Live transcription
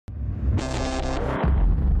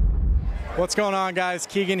What's going on, guys?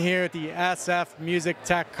 Keegan here at the SF Music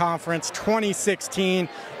Tech Conference 2016,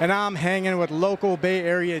 and I'm hanging with local Bay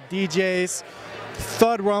Area DJs,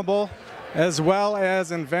 Thud Rumble, as well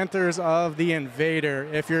as inventors of the Invader.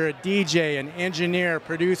 If you're a DJ, an engineer,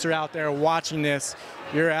 producer out there watching this,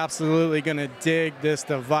 you're absolutely going to dig this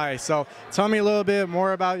device. So tell me a little bit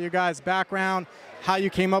more about your guys' background, how you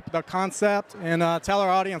came up with the concept, and tell our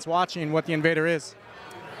audience watching what the Invader is.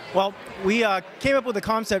 Well, we came up with the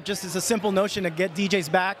concept just as a simple notion to get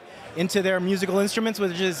DJs back into their musical instruments,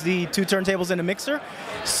 which is the two turntables and a mixer.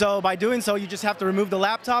 So by doing so, you just have to remove the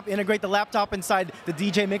laptop, integrate the laptop inside the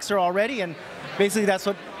DJ mixer already, and basically that's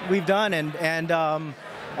what we've done. And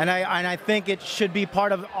I think it should be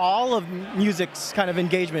part of all of music's kind of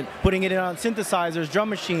engagement, putting it in on synthesizers, drum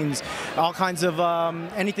machines, all kinds of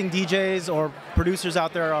anything DJs or producers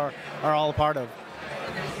out there are all a part of.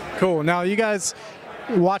 Cool. Now you guys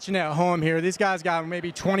watching at home here, these guys got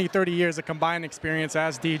maybe 20, 30 years of combined experience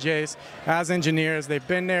as DJs, as engineers. They've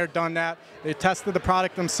been there, done that. They tested the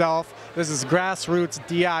product themselves. This is grassroots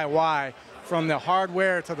DIY. From the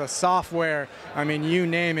hardware to the software, I mean, you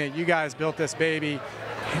name it, you guys built this baby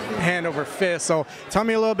hand over fist. So tell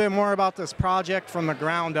me a little bit more about this project from the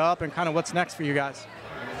ground up and kind of what's next for you guys.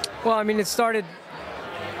 Well, I mean, it started,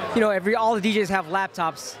 you know, all the DJs have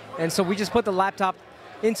laptops, and so we just put the laptop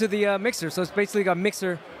into the mixer. So it's basically a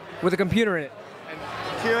mixer with a computer in it.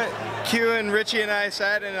 And Q and Richie and I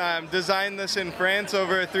sat and designed this in France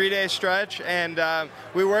over a 3-day stretch, and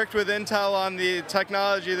we worked with Intel on the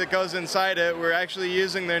technology that goes inside it. We're actually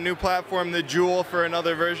using their new platform, the Jewel, for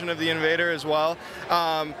another version of the Invader as well.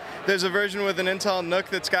 There's a version with an Intel NUC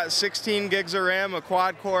that's got 16 gigs of RAM, a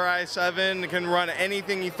quad-core i7, can run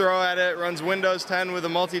anything you throw at it, runs Windows 10 with a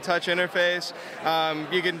multi-touch interface.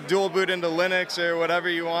 You can dual boot into Linux or whatever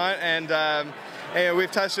you want, and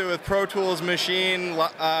we've tested it with Pro Tools Machine,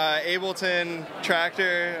 Ableton,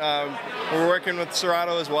 Tractor. We're working with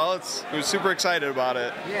Serato as well. We're super excited about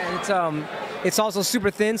it. Yeah, and it's also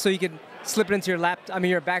super thin, so you can slip it into your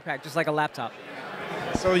your backpack, just like a laptop.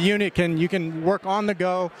 So you can work on the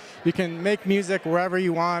go. You can make music wherever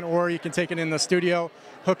you want, or you can take it in the studio,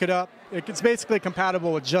 hook it up. It's basically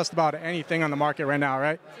compatible with just about anything on the market right now,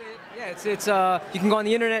 right? Yeah, you can go on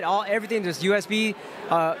the internet, everything. There's USB,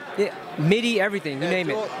 MIDI, everything. You name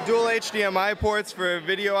it. Dual HDMI ports for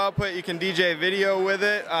video output. You can DJ video with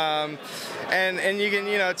it, and you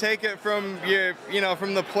can take it from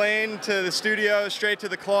from the plane to the studio straight to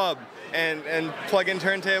the club, and plug in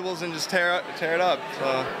turntables and just tear it up.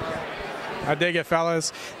 So. I dig it,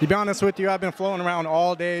 fellas. To be honest with you, I've been floating around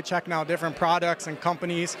all day checking out different products and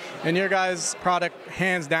companies, and your guys' product,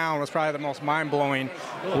 hands down, was probably the most mind-blowing,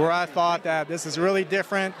 where I thought that this is really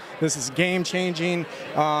different, this is game-changing,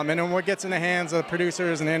 and then what gets in the hands of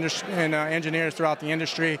producers and engineers throughout the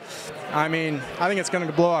industry, I mean, I think it's going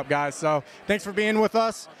to blow up, guys. So thanks for being with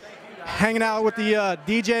us, hanging out with the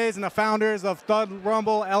DJs and the founders of Thud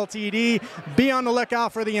Rumble Ltd. Be on the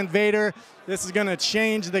lookout for the Invader. This is going to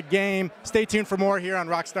change the game. Stay tuned for more here on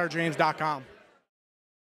Rockstardreams.com.